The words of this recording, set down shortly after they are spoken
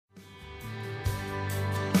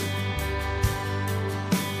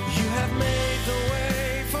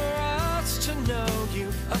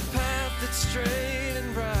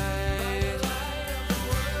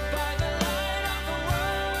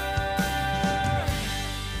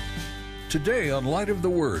Today on Light of the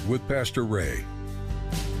Word with Pastor Ray.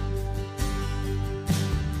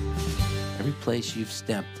 Every place you've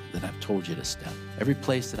stepped that I've told you to step, every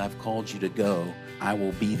place that I've called you to go, I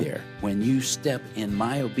will be there. When you step in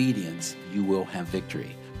my obedience, you will have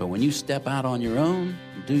victory. But when you step out on your own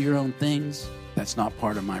and do your own things, that's not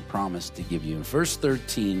part of my promise to give you. In verse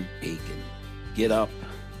 13, Achan, get up,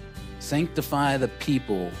 sanctify the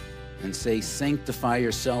people, and say, sanctify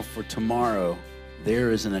yourself for tomorrow.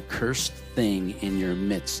 There is an accursed thing in your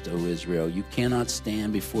midst, O Israel. You cannot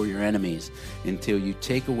stand before your enemies until you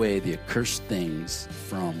take away the accursed things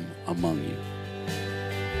from among you.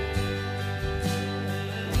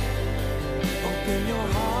 Open your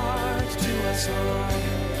heart to us,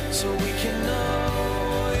 Lord, so we can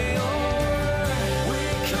know your word. We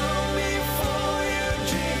come before you,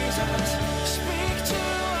 Jesus. Speak to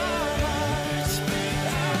our hearts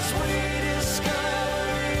as we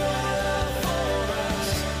discover your love for us.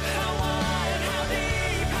 How wide, how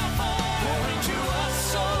deep, how far. Pour into us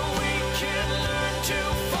so we can learn to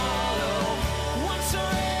follow. One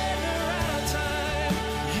surrender at a time.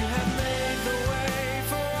 You have made the way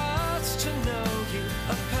for us to know you,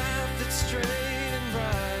 a path that's straight and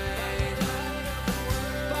bright.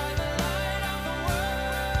 By the light of the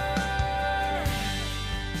word.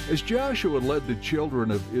 As Joshua led the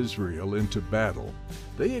children of Israel into battle,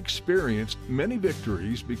 they experienced many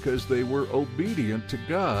victories because they were obedient to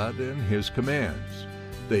God and His commands.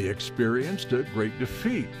 They experienced a great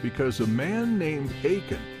defeat because a man named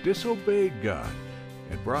Achan disobeyed God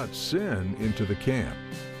and brought sin into the camp.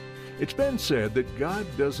 It's been said that God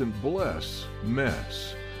doesn't bless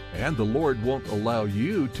mess, and the Lord won't allow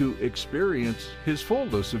you to experience His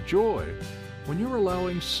fullness of joy when you're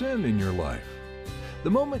allowing sin in your life. The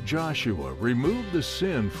moment Joshua removed the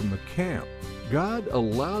sin from the camp, God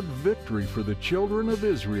allowed victory for the children of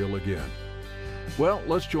Israel again. Well,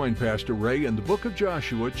 let's join Pastor Ray in the book of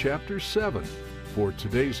Joshua, chapter 7, for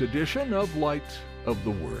today's edition of Light of the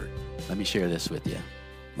Word. Let me share this with you.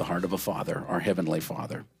 The heart of a father, our heavenly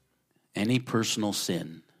Father. Any personal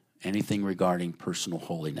sin, anything regarding personal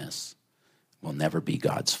holiness, will never be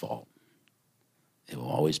God's fault. It will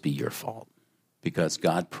always be your fault, because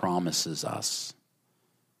God promises us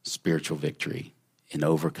spiritual victory in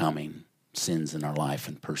overcoming sins in our life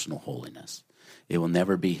and personal holiness. It will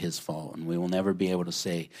never be His fault, and we will never be able to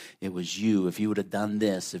say, it was you, if you would have done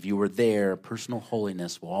this, if you were there. Personal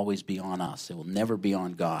holiness will always be on us. It will never be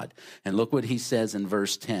on God. And look what He says in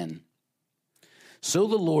verse 10. So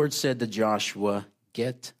the Lord said to Joshua,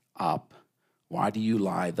 get up. Why do you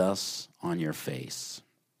lie thus on your face?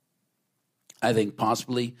 I think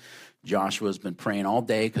possibly Joshua's been praying all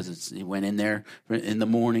day, because he went in there in the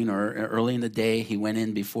morning or early in the day. He went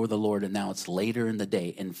in before the Lord, and now it's later in the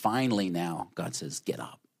day. And finally now God says, get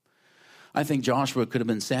up. I think Joshua could have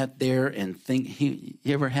been sat there and think, you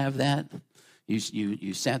ever have that?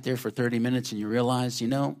 You sat there for 30 minutes and you realize,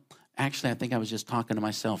 actually I think I was just talking to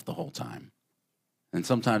myself the whole time. And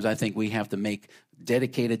sometimes I think we have to make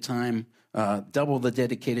dedicated time, double the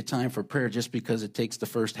dedicated time for prayer, just because it takes the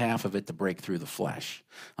first half of it to break through the flesh.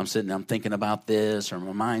 I'm thinking about this, or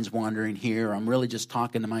my mind's wandering here, or I'm really just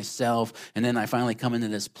talking to myself. And then I finally come into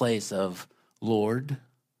this place of, Lord,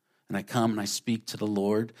 and I come and I speak to the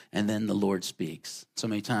Lord, and then the Lord speaks. So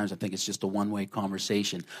many times I think it's just a one-way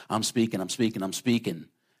conversation. I'm speaking. And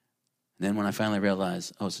then when I finally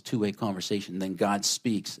realize, it's a two-way conversation, then God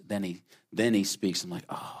speaks, then he speaks. I'm like,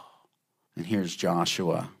 and here's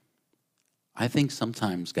Joshua. I think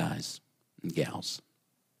sometimes, guys and gals,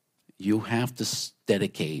 you have to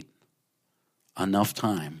dedicate enough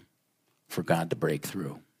time for God to break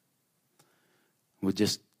through. We're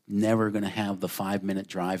just never going to have the 5-minute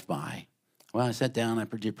drive-by. Well, I sat down,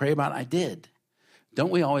 did you pray about it? I did.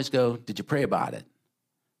 Don't we always go, did you pray about it?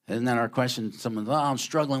 Isn't that our question? Someone's, I'm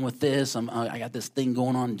struggling with this. I got this thing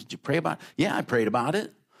going on. Did you pray about it? Yeah, I prayed about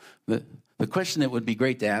it. The question that would be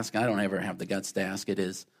great to ask, I don't ever have the guts to ask it,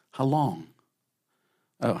 is, how long?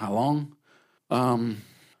 Oh, how long? I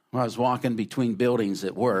was walking between buildings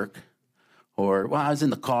at work, I was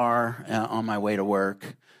in the car on my way to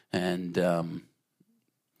work, and I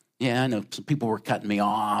know some people were cutting me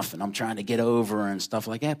off, and I'm trying to get over and stuff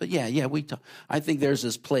like that. But I think there's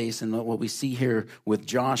this place, and what we see here with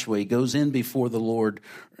Joshua, he goes in before the Lord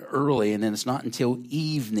early, and then it's not until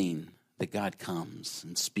evening that God comes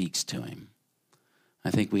and speaks to him. I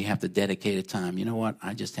think we have to dedicate a time. You know what?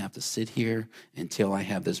 I just have to sit here until I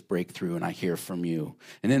have this breakthrough and I hear from you.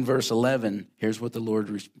 And then verse 11, here's what the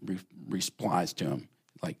Lord replies to him.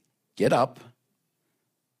 Get up.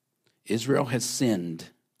 Israel has sinned.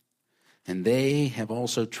 And they have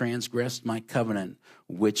also transgressed my covenant,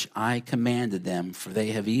 which I commanded them, for they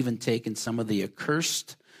have even taken some of the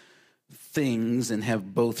accursed things and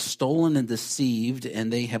have both stolen and deceived,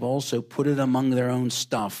 and they have also put it among their own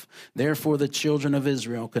stuff. Therefore the children of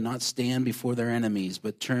Israel could not stand before their enemies,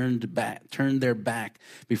 but turned their back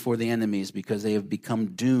before the enemies, because they have become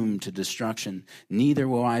doomed to destruction. Neither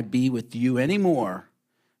will I be with you anymore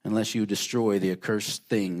unless you destroy the accursed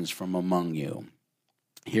things from among you.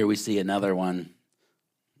 Here we see another one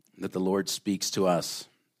that the Lord speaks to us.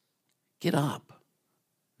 Get up.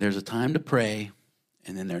 There's a time to pray,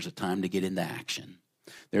 and then there's a time to get into action.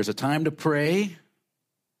 There's a time to pray,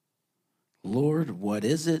 Lord, what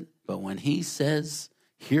is it? But when he says,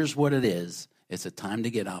 here's what it is, it's a time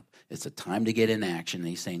to get up. It's a time to get in action. And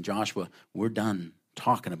he's saying, Joshua, we're done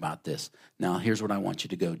talking about this. Now, here's what I want you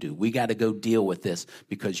to go do. We got to go deal with this,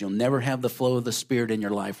 because you'll never have the flow of the Spirit in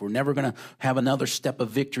your life. We're never going to have another step of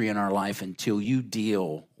victory in our life until you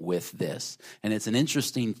deal with this. And it's an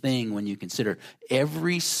interesting thing when you consider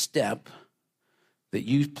every step that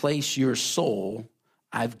you place your soul,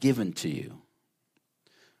 I've given to you.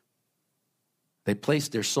 They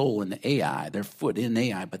placed their soul in the AI, their foot in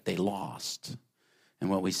AI, but they lost. And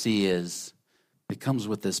what we see is it comes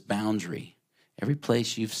with this boundary. Every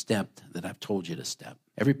place you've stepped that I've told you to step,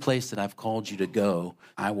 every place that I've called you to go,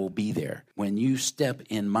 I will be there. When you step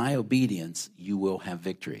in my obedience, you will have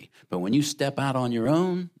victory. But when you step out on your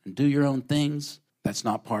own and do your own things, that's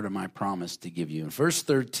not part of my promise to give you. In verse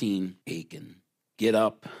 13, Achan, get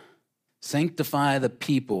up, sanctify the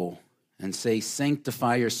people, and say,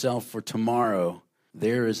 sanctify yourself, for tomorrow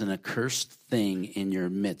there is an accursed thing in your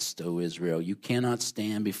midst, O Israel. You cannot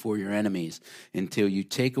stand before your enemies until you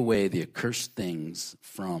take away the accursed things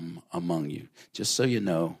from among you. Just so you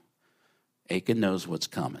know, Achan knows what's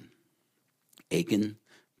coming.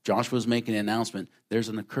 Joshua's making an announcement. There's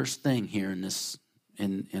an accursed thing here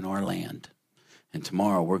in our land, and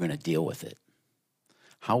tomorrow we're going to deal with it.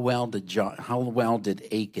 How well did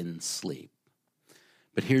Achan sleep?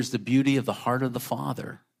 But here's the beauty of the heart of the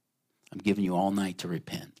Father. I'm giving you all night to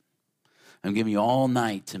repent. I'm giving you all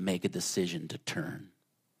night to make a decision to turn.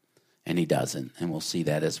 And he doesn't. And we'll see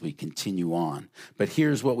that as we continue on. But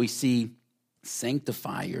here's what we see.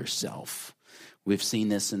 Sanctify yourself. We've seen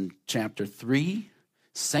this in chapter 3.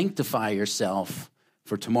 Sanctify yourself,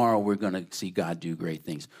 for tomorrow we're going to see God do great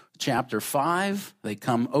things. Chapter 5, they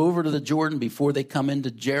come over to the Jordan before they come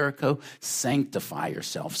into Jericho. Sanctify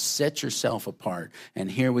yourself. Set yourself apart.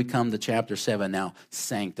 And here we come to chapter 7 now.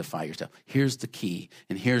 Sanctify yourself. Here's the key.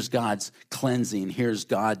 And here's God's cleansing. Here's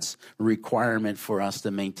God's requirement for us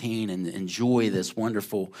to maintain and enjoy this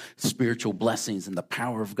wonderful spiritual blessings and the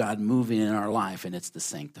power of God moving in our life. And it's to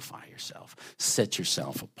sanctify yourself. Set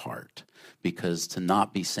yourself apart. Because to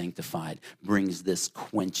not be sanctified brings this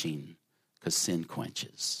quenching, because sin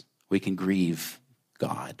quenches. We can grieve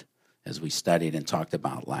God, as we studied and talked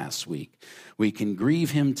about last week. We can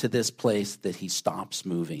grieve him to this place that he stops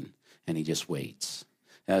moving and he just waits.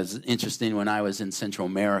 It was interesting when I was in Central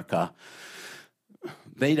America,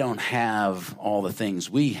 they don't have all the things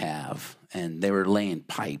we have, and they were laying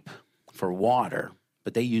pipe for water,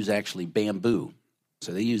 but they use actually bamboo.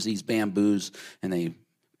 So they use these bamboos and they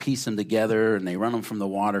piece them together and they run them from the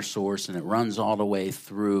water source, and it runs all the way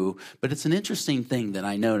through. But it's an interesting thing that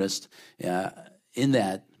I noticed in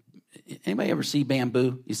that. Anybody ever see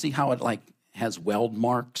bamboo? You see how it like has weld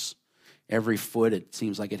marks? Every foot it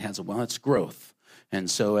seems like it has a weld. It's growth. And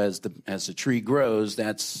so as the tree grows,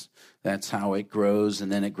 that's how it grows,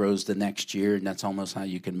 and then it grows the next year, and that's almost how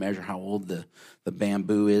you can measure how old the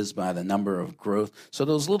bamboo is, by the number of growth. So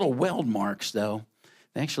those little weld marks, though,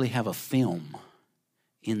 they actually have a film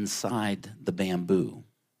inside the bamboo.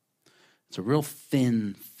 It's a real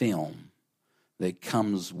thin film that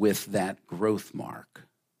comes with that growth mark.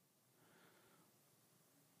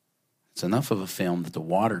 It's enough of a film that the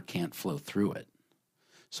water can't flow through it.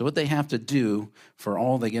 So what they have to do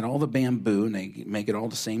they get all the bamboo and they make it all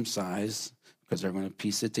the same size because they're going to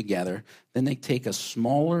piece it together. Then they take a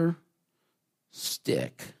smaller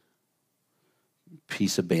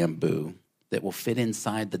piece of bamboo that will fit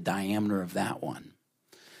inside the diameter of that one.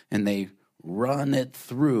 And they run it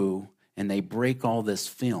through, and they break all this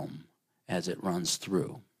film as it runs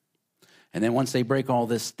through. And then once they break all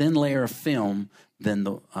this thin layer of film, then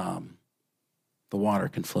the water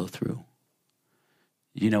can flow through.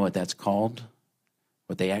 You know what that's called?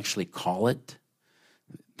 What they actually call it?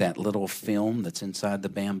 That little film that's inside the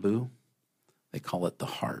bamboo? They call it the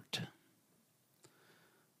heart.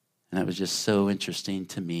 And it was just so interesting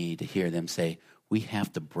to me to hear them say, we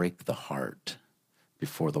have to break the heart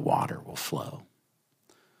before the water will flow.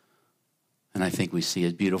 And And I think we see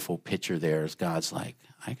a beautiful picture there as God's like,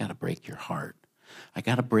 I got to break your heart. I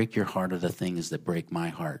got to break your heart of the things that break my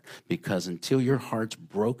heart, because until your heart's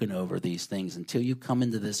broken over these things, until you come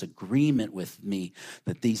into this agreement with me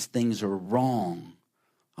that these things are wrong,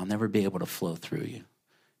 I'll never be able to flow through you.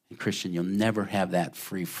 And Christian, you'll never have that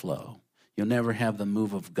free flow. You'll never have the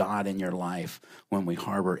move of God in your life when we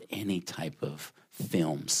harbor any type of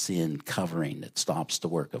film, sin, covering that stops the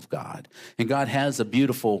work of God. And God has a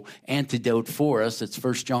beautiful antidote for us. It's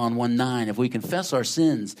 1 John 1:9. If we confess our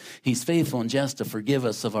sins, he's faithful and just to forgive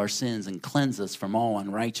us of our sins and cleanse us from all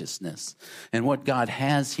unrighteousness. And what God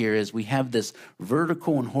has here is we have this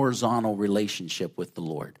vertical and horizontal relationship with the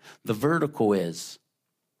Lord. The vertical is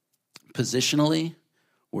positionally,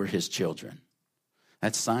 we're his children.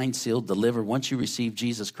 That's signed, sealed, delivered. Once you receive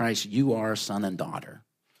Jesus Christ, you are a son and daughter.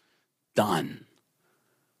 Done.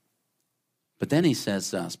 But then he says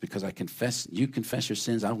to us, because you confess your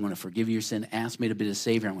sins, I'm going to forgive you your sin. Ask me to be the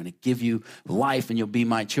Savior. I'm going to give you life and you'll be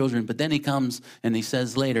my children. But then he comes and he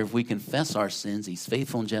says later, if we confess our sins, he's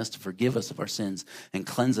faithful and just to forgive us of our sins and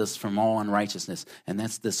cleanse us from all unrighteousness. And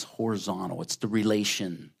that's this horizontal. It's the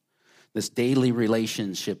relation, this daily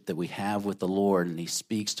relationship that we have with the Lord. And he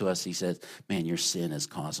speaks to us. He says, man, your sin is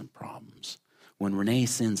causing problems. When Renee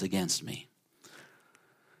sins against me,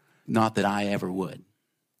 not that I ever would.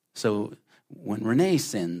 So when Renee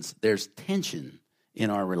sins, there's tension in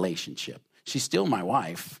our relationship. She's still my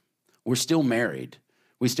wife. We're still married.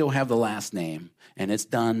 We still have the last name, and it's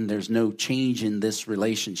done. There's no change in this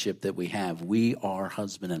relationship that we have. We are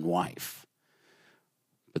husband and wife.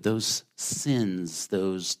 But those sins,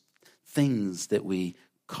 those things that we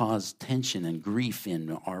cause tension and grief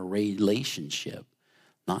in our relationship,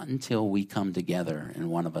 not until we come together and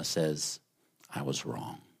one of us says, I was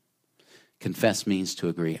wrong. Confess means to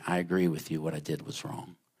agree. I agree with you. What I did was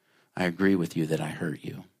wrong. I agree with you that I hurt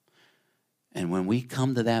you. And when we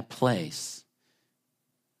come to that place,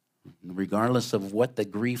 regardless of what the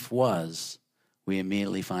grief was, we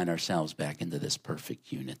immediately find ourselves back into this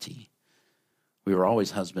perfect unity. We were always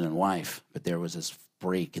husband and wife, but there was this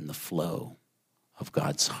break in the flow of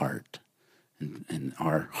God's heart and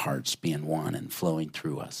our hearts being one and flowing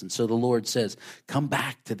through us. And so the Lord says, come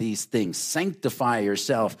back to these things. Sanctify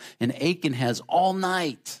yourself. And Achan has all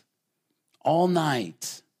night.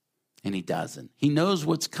 And he doesn't. He knows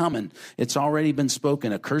what's coming. It's already been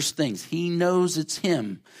spoken, accursed things. He knows it's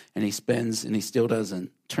him. And he still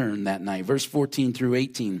doesn't turn that night. Verse 14 through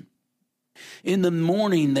 18. In the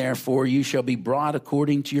morning, therefore, you shall be brought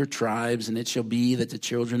according to your tribes, and it shall be that the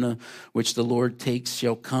children of which the Lord takes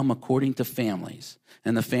shall come according to families.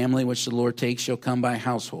 And the family which the Lord takes shall come by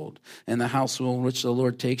household. And the household which the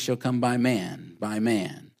Lord takes shall come by man.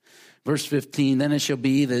 Verse 15, then it shall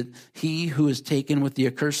be that he who is taken with the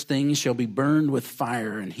accursed things shall be burned with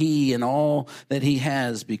fire, and he and all that he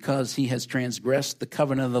has, because he has transgressed the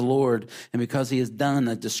covenant of the Lord, and because he has done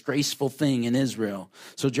a disgraceful thing in Israel.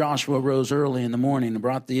 So Joshua rose early in the morning and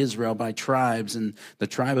brought the Israel by tribes, and the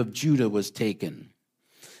tribe of Judah was taken.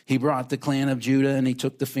 He brought the clan of Judah, and he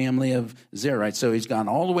took the family of Zerah. So he's gone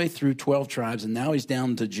all the way through 12 tribes, and now he's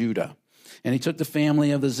down to Judah. And he took the family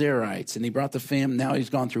of the Zerites, and he brought the family. Now he's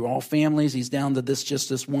gone through all families. He's down to just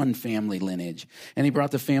this one family lineage. And he brought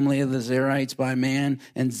the family of the Zerites by man,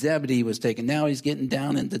 and Zebedee was taken. Now he's getting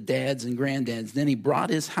down into dads and granddads. Then he brought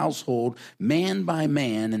his household man by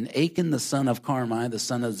man, and Achan, the son of Carmi, the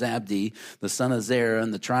son of Zabdi, the son of Zerah,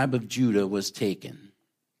 and the tribe of Judah was taken.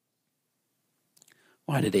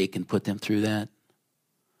 Why did Achan put them through that?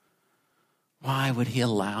 Why would he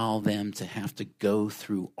allow them to have to go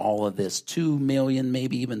through all of this? 2 million,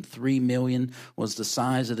 maybe even 3 million was the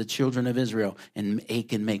size of the children of Israel. And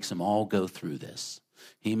Achan makes them all go through this.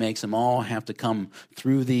 He makes them all have to come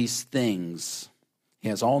through these things. He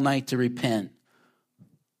has all night to repent.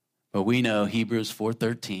 But we know Hebrews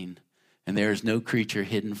 4:13, and there is no creature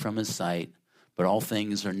hidden from his sight, but all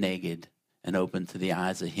things are naked and open to the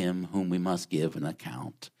eyes of him whom we must give an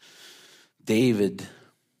account. David,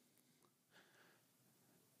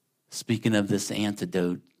 speaking of this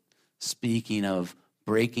antidote, speaking of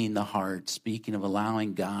breaking the heart, speaking of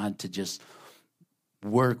allowing God to just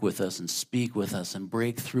work with us and speak with us and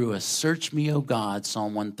break through us. Search me, O God,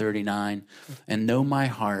 Psalm 139, and know my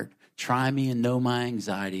heart. Try me and know my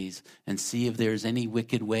anxieties, and see if there's any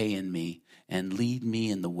wicked way in me, and lead me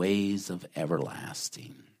in the ways of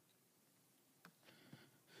everlasting.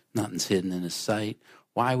 Nothing's hidden in his sight.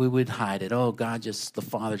 Why we would hide it? Oh, the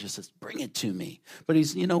Father just says, bring it to me. But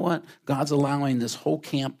you know what? God's allowing this whole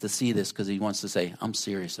camp to see this because he wants to say, I'm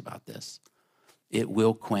serious about this. It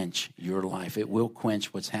will quench your life. It will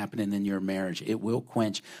quench what's happening in your marriage. It will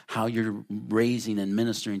quench how you're raising and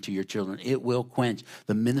ministering to your children. It will quench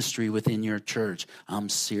the ministry within your church. I'm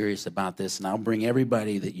serious about this, and I'll bring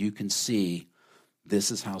everybody that you can see.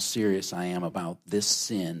 This is how serious I am about this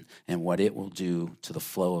sin and what it will do to the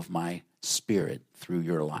flow of my Spirit through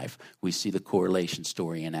your life. We see the correlation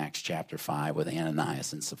story in Acts chapter 5 with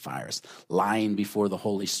Ananias and Sapphira lying before the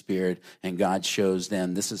Holy Spirit, and God shows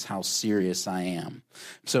them, this is how serious I am.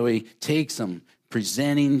 So he takes them,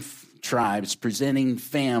 presenting tribes, presenting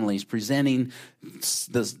families, presenting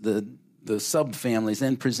the subfamilies,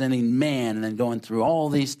 then presenting man, and then going through all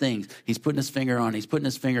these things. He's putting his finger on, he's putting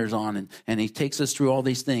his fingers on, and he takes us through all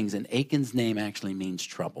these things. And Achan's name actually means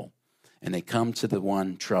trouble. And they come to the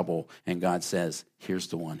one trouble, and God says, here's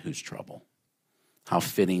the one who's trouble. How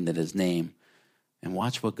fitting that his name. And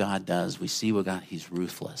watch what God does. We see what God, he's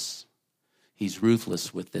ruthless. He's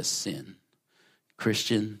ruthless with this sin.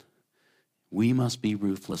 Christian, we must be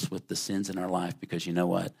ruthless with the sins in our life, because you know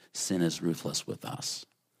what? Sin is ruthless with us.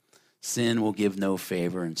 Sin will give no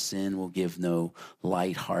favor, and sin will give no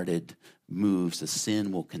lighthearted moves. The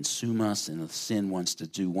sin will consume us, and the sin wants to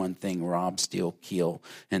do one thing: rob, steal, kill,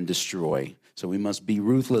 and destroy. So we must be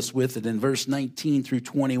ruthless with it. In verse 19 through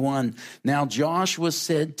 21, now Joshua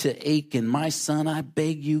said to Achan, my son, I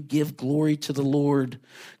beg you, give glory to the Lord,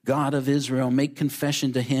 God of Israel. Make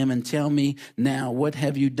confession to him and tell me now, what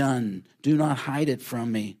have you done? Do not hide it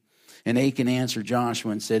from me. And Achan answered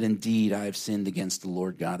Joshua and said, indeed, I have sinned against the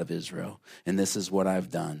Lord God of Israel, and this is what I've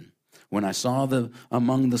done. When I saw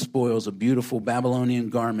among the spoils a beautiful Babylonian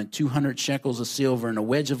garment, 200 shekels of silver and a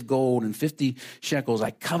wedge of gold and 50 shekels,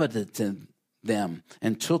 I coveted them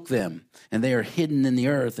and took them, and they are hidden in the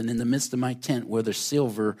earth and in the midst of my tent where the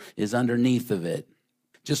silver is underneath of it.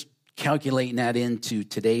 Just calculating that into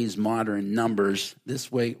today's modern numbers,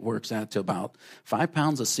 this way it works out to about 5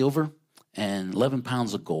 pounds of silver and 11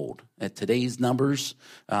 pounds of gold. At today's numbers,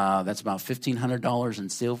 that's about $1,500 in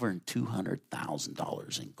silver and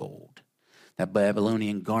 $200,000 in gold. That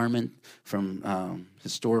Babylonian garment, from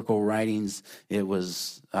historical writings, it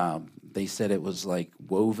was, they said it was like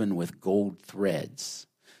woven with gold threads,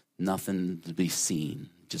 nothing to be seen.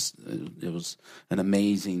 Just, it was an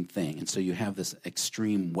amazing thing. And so you have this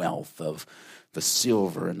extreme wealth of the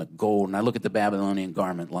silver and the gold. And I look at the Babylonian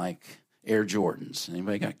garment like Air Jordans.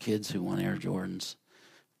 Anybody got kids who want Air Jordans?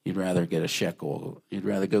 You'd rather get a shekel. You'd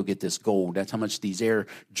rather go get this gold. That's how much these Air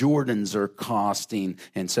Jordans are costing.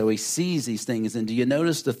 And so he sees these things. And do you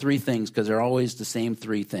notice the three things? Because they're always the same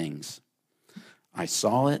three things. I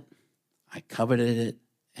saw it, I coveted it,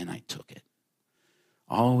 and I took it.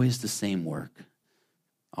 Always the same work.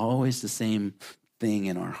 Always the same thing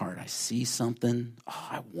in our heart. I see something,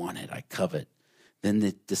 I want it, I covet. Then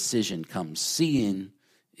the decision comes. Seeing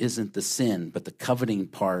isn't the sin, but the coveting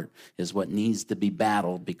part is what needs to be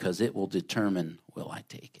battled, because it will determine, will I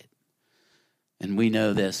take it? And we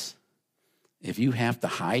know this. If you have to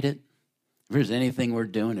hide it, if there's anything we're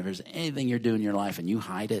doing, if there's anything you're doing in your life and you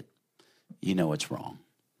hide it, you know it's wrong.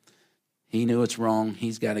 He knew it's wrong.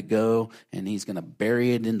 He's got to go, and he's going to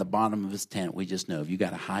bury it in the bottom of his tent. We just know if you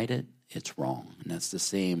got to hide it, it's wrong. And that's the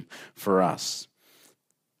same for us.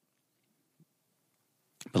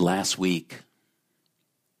 But last week,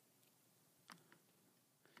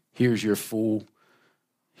 here's your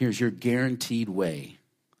guaranteed way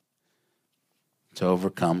to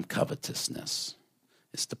overcome covetousness.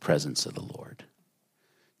 It's the presence of the Lord.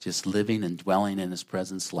 Just living and dwelling in his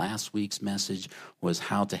presence. Last week's message was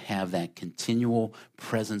how to have that continual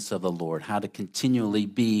presence of the Lord, how to continually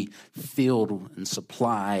be filled and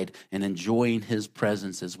supplied and enjoying his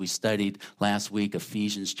presence, as we studied last week,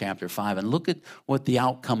 Ephesians chapter 5. And look at what the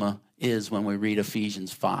outcome is when we read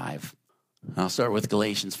Ephesians 5. I'll start with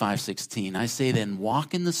Galatians 5:16. I say then,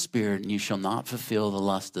 walk in the Spirit, and you shall not fulfill the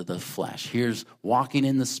lust of the flesh. Here's walking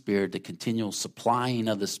in the Spirit, the continual supplying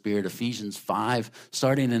of the Spirit. Ephesians 5,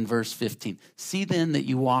 starting in verse 15. See then that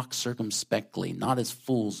you walk circumspectly, not as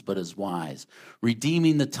fools, but as wise,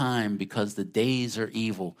 redeeming the time, because the days are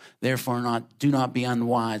evil. Therefore do not be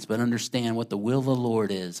unwise, but understand what the will of the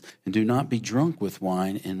Lord is. And do not be drunk with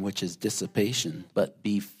wine, in which is dissipation, but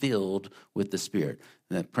be filled with the Spirit.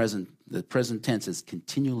 The present tense is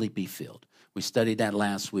continually be filled. We studied that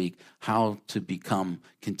last week, how to become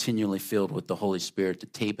continually filled with the Holy Spirit. The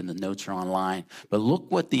tape and the notes are online. But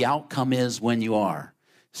look what the outcome is when you are.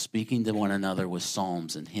 speaking to one another with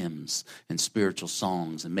psalms and hymns and spiritual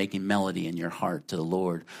songs and making melody in your heart to the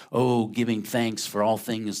Lord. Oh, giving thanks for all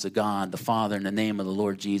things to God, the Father, in the name of the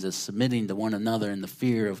Lord Jesus, submitting to one another in the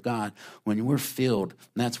fear of God. When we're filled,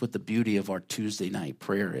 and that's what the beauty of our Tuesday night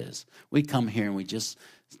prayer is. We come here and we just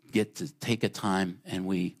get to take a time and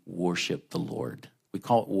we worship the Lord. We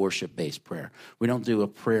call it worship-based prayer. We don't do a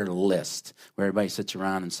prayer list where everybody sits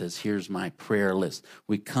around and says, here's my prayer list.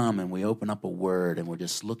 We come and we open up a word and we're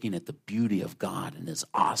just looking at the beauty of God and his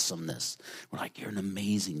awesomeness. We're like, you're an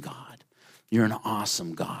amazing God. You're an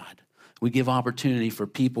awesome God. We give opportunity for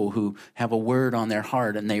people who have a word on their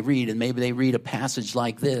heart and they read, and maybe they read a passage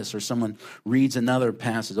like this, or someone reads another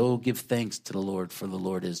passage. Oh, give thanks to the Lord, for the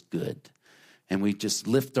Lord is good. And we just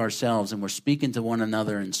lift ourselves and we're speaking to one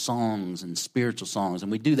another in songs and spiritual songs. And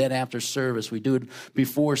we do that after service. We do it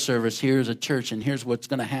before service. Here's a church and here's what's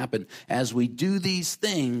going to happen. As we do these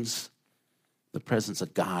things, the presence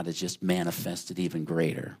of God is just manifested even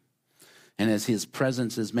greater. And as his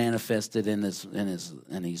presence is manifested and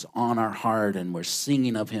he's on our heart and we're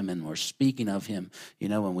singing of him and we're speaking of him, you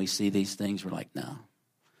know, when we see these things, we're like, no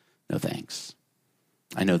thanks.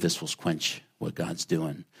 I know this will quench what God's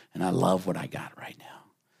doing, and I love what I got right now.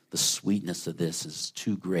 The sweetness of this is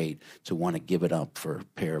too great to want to give it up for a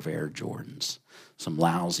pair of Air Jordans, some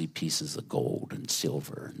lousy pieces of gold and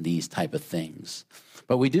silver, and these type of things.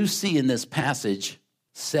 But we do see in this passage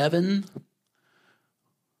seven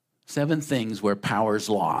things where power's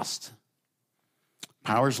lost.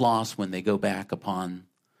 Power's lost when they go back upon,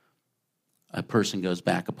 a person goes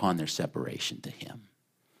back upon their separation to him.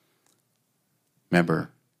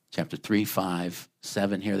 Remember, chapter 3, 5,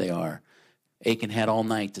 7, here they are. Achan had all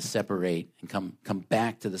night to separate and come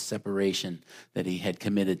back to the separation that he had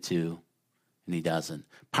committed to, and he doesn't.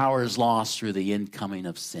 Power is lost through the incoming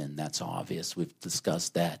of sin. That's obvious. We've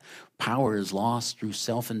discussed that. Power is lost through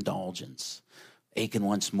self-indulgence. Achan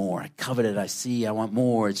wants more. I covet it. I see. I want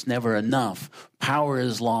more. It's never enough. Power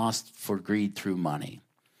is lost for greed through money.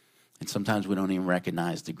 And sometimes we don't even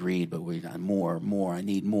recognize the greed, but we more, I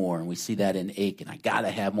need more. And we see that in Achan. I got to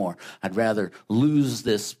have more. I'd rather lose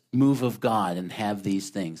this move of God and have these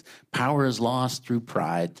things. Power is lost through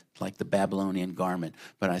pride, like the Babylonian garment.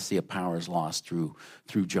 But I see a power is lost through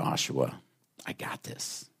Joshua. I got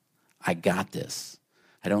this. I got this.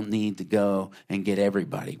 I don't need to go and get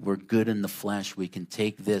everybody. We're good in the flesh. We can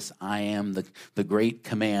take this. I am the great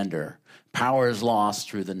commander. Power is lost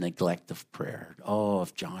through the neglect of prayer. Oh,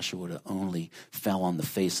 if Joshua would have only fell on the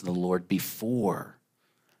face of the Lord before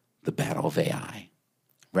the battle of Ai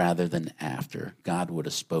rather than after, God would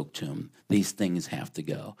have spoke to him. These things have to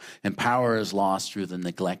go. And power is lost through the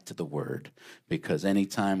neglect of the word, because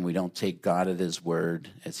anytime we don't take God at his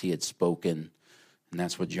word as he had spoken, and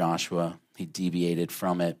that's what Joshua, he deviated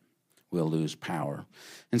from it, we'll lose power.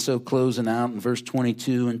 And so closing out in verse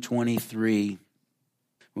 22 and 23,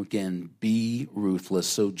 again, be ruthless.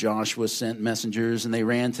 So Joshua sent messengers, and they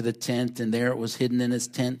ran to the tent, and there it was hidden in his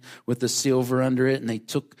tent with the silver under it. And they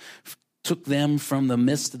took them from the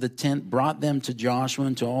midst of the tent, brought them to Joshua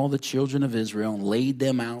and to all the children of Israel, and laid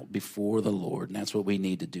them out before the Lord. And that's what we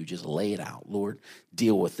need to do. Just lay it out. Lord,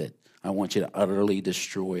 deal with it. I want you to utterly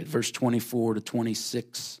destroy it. Verse 24 to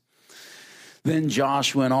 26. Then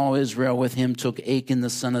Joshua and all Israel with him took Achan the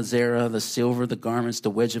son of Zerah, the silver, the garments, the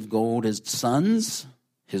wedge of gold, his sons,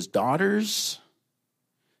 his daughters,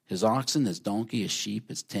 his oxen, his donkey, his sheep,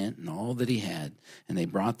 his tent, and all that he had. And they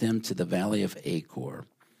brought them to the valley of Achor.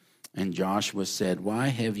 And Joshua said, why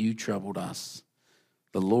have you troubled us?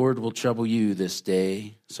 The Lord will trouble you this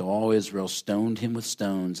day. So all Israel stoned him with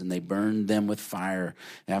stones, and they burned them with fire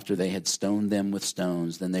after they had stoned them with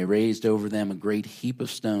stones. Then they raised over them a great heap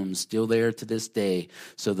of stones, still there to this day,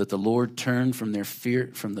 so that the Lord turned from the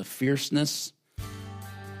fierceness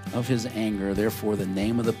of his anger. Therefore, the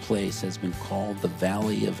name of the place has been called the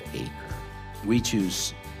Valley of Achor. We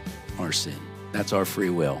choose our sin. That's our free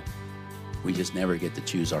will. We just never get to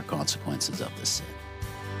choose our consequences of the sin.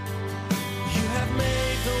 You have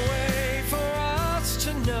made the way for us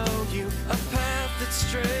to know you, a path that's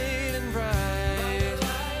straight and right.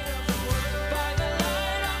 By the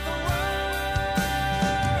light of the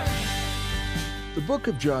world. The book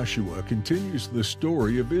of Joshua continues the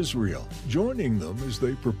story of Israel, joining them as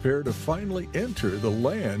they prepare to finally enter the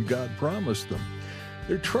land God promised them.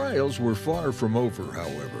 Their trials were far from over,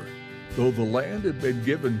 however. Though the land had been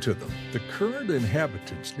given to them, the current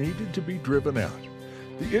inhabitants needed to be driven out.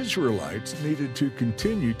 The Israelites needed to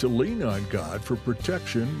continue to lean on God for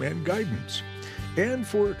protection and guidance, and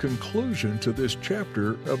for a conclusion to this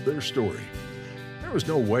chapter of their story. There was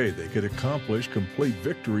no way they could accomplish complete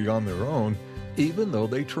victory on their own, even though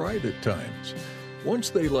they tried at times.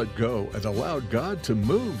 Once they let go and allowed God to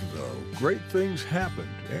move, though, great things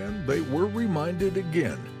happened, and they were reminded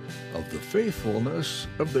again of the faithfulness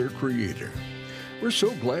of their Creator. We're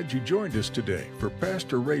so glad you joined us today for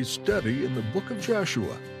Pastor Ray's study in the book of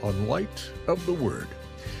Joshua on Light of the Word.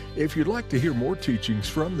 If you'd like to hear more teachings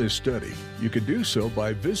from this study, you can do so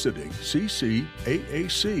by visiting ccaac.org.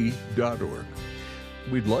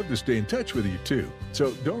 We'd love to stay in touch with you too,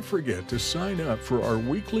 so don't forget to sign up for our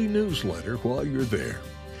weekly newsletter while you're there.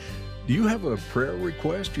 Do you have a prayer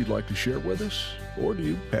request you'd like to share with us, or do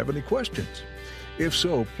you have any questions? If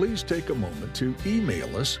so, please take a moment to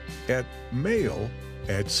email us at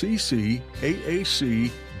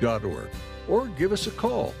mail@ccaac.org or give us a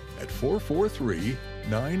call at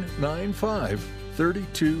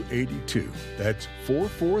 443-995-3282. That's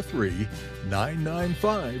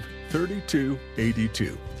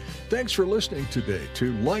 443-995-3282. Thanks for listening today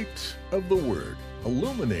to Light of the Word,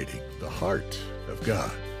 illuminating the heart of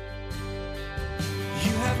God.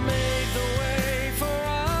 You have made